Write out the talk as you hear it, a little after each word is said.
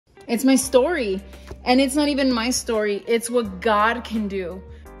It's my story. And it's not even my story. It's what God can do.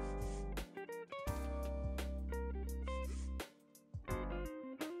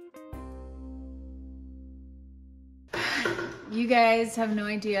 You guys have no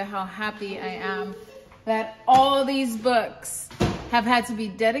idea how happy I am that all these books have had to be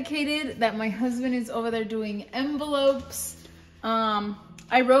dedicated, that my husband is over there doing envelopes.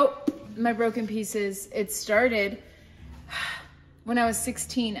 I wrote My Broken Pieces. It started when I was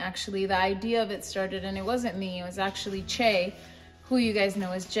 16, actually. The idea of it started, and it wasn't me. It was actually Che, who you guys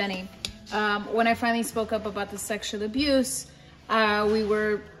know as Jenny. When I finally spoke up about the sexual abuse, we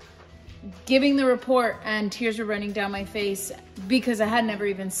were giving the report and tears were running down my face because I had never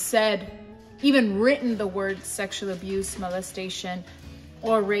even written the word sexual abuse, molestation,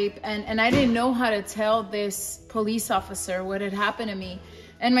 or rape. And I didn't know how to tell this police officer what had happened to me.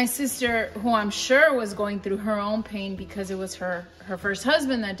 And my sister, who I'm sure was going through her own pain because it was her first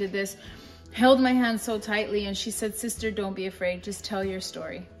husband that did this, held my hand so tightly and she said, "Sister, don't be afraid. Just tell your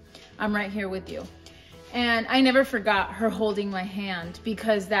story. I'm right here with you." And I never forgot her holding my hand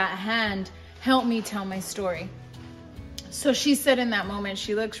because that hand helped me tell my story. So she said in that moment,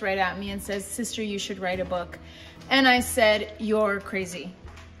 she looks right at me and says, "Sister, you should write a book." And I said, "You're crazy.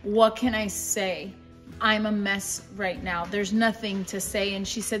 What can I say? I'm a mess right now. There's nothing to say." And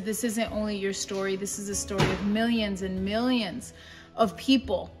she said, "This isn't only your story. This is a story of millions and millions of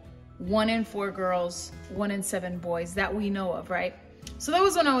people. 1 in 4 girls, 1 in 7 boys that we know of," right? So that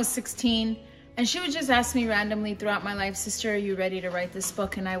was when I was 16. And she would just ask me randomly throughout my life, "Sister, are you ready to write this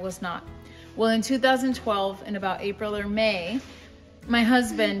book?" And I was not. Well, in 2012, in about April or May, my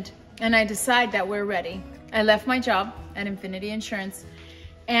husband and I decide that we're ready. I left my job at Infinity Insurance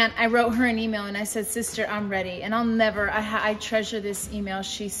and I wrote her an email and I said, "Sister, I'm ready." And I treasure this email.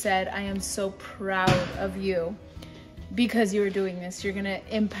 She said, "I am so proud of you because you're doing this. You're gonna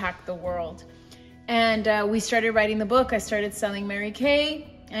impact the world." And we started writing the book. I started selling Mary Kay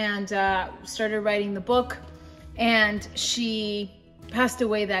and started writing the book, and she passed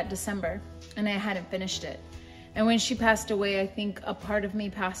away that December and I hadn't finished it. And when she passed away, I think a part of me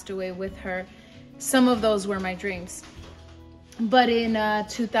passed away with her. Some of those were my dreams. But in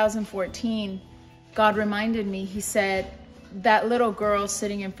 2014, God reminded me. He said, "That little girl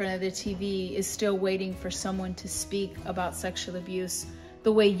sitting in front of the TV is still waiting for someone to speak about sexual abuse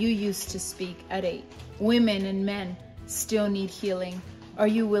the way you used to speak at 8. Women and men still need healing. Are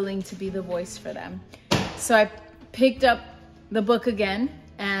you willing to be the voice for them?" So I picked up the book again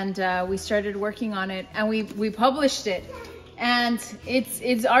and we started working on it and we published it. And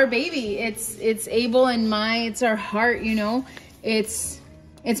it's our baby. It's Abel and it's our heart, you know. It's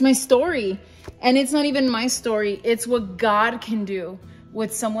my story. And it's not even my story. It's what God can do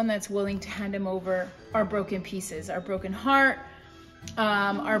with someone that's willing to hand him over our broken pieces, our broken heart,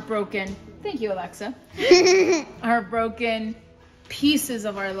 our broken, thank you, Alexa, our broken pieces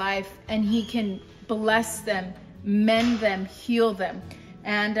of our life, and he can bless them, mend them, heal them.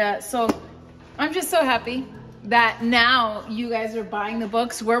 And so I'm just so happy that now you guys are buying the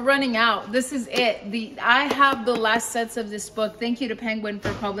books. We're running out. This is it. I have the last sets of this book. Thank you to Penguin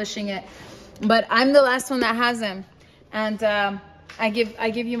for publishing it, but I'm the last one that has them. And I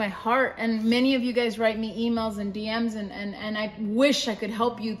give you my heart. And many of you guys write me emails and DMs, and I wish I could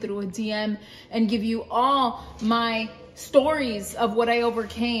help you through a DM and give you all my stories of what I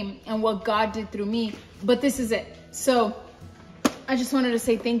overcame and what God did through me. But this is it. So I just wanted to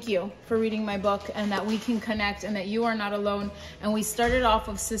say thank you for reading my book, and that we can connect, and that you are not alone. And we started off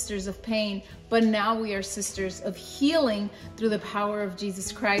of Sisters of Pain, but now we are Sisters of Healing through the power of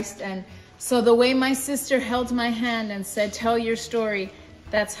Jesus Christ. And so the way my sister held my hand and said, "Tell your story,"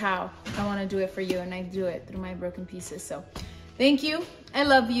 that's how I want to do it for you. And I do it through My Broken Pieces. So thank you. I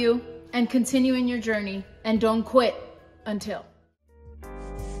love you, and continue in your journey, and don't quit until